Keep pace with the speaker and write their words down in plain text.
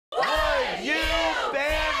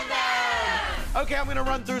Okay, I'm going to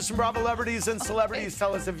run through some Bravolebrities and celebrities.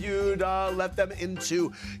 Tell us if you'd let them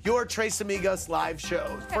into your Tres Amigas live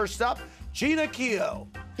show. First up, Gina Keogh.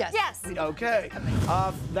 Yes. Okay.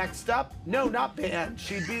 Next up, no, not banned.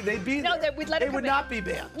 They'd be No, there. we'd let her They would not be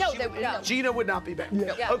banned. No, no. Gina would not be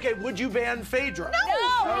banned. Yeah. Okay, would you ban Phaedra?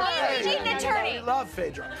 No, Okay. she's an attorney. We love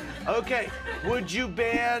Phaedra. Okay, would you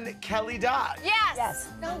ban Kelly Dodd? Yes.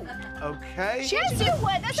 No. Okay. Yes, you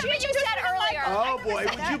would. That's what you said earlier. Oh boy,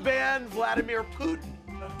 would you ban Vladimir Putin?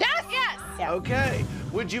 Yes. Okay.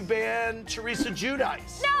 Would you ban Teresa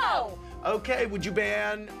Giudice? No. Okay. Would you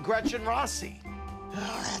ban Gretchen Rossi?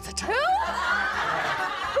 Oh, that's a tough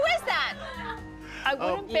Who? Who is that? I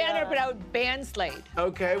wouldn't ban her, but I would ban Slade.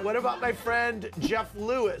 Okay. What about my friend Jeff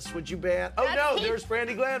Lewis? Would you ban? Oh no, there's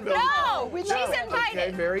Brandy Glanville. No, she's invited.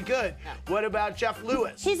 Okay, very good. What about Jeff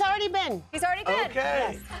Lewis? He's already been. He's already good.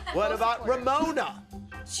 Okay. What about Ramona?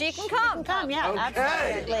 She can come. Yeah, Okay.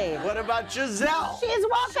 absolutely. What about Gizelle? She's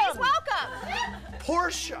welcome. She's welcome.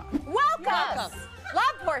 Portia. Welcome.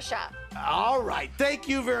 Love Porsha. All right. Thank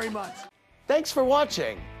you very much. Thanks for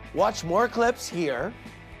watching. Watch more clips here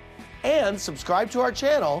and subscribe to our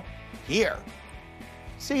channel here.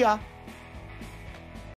 See ya.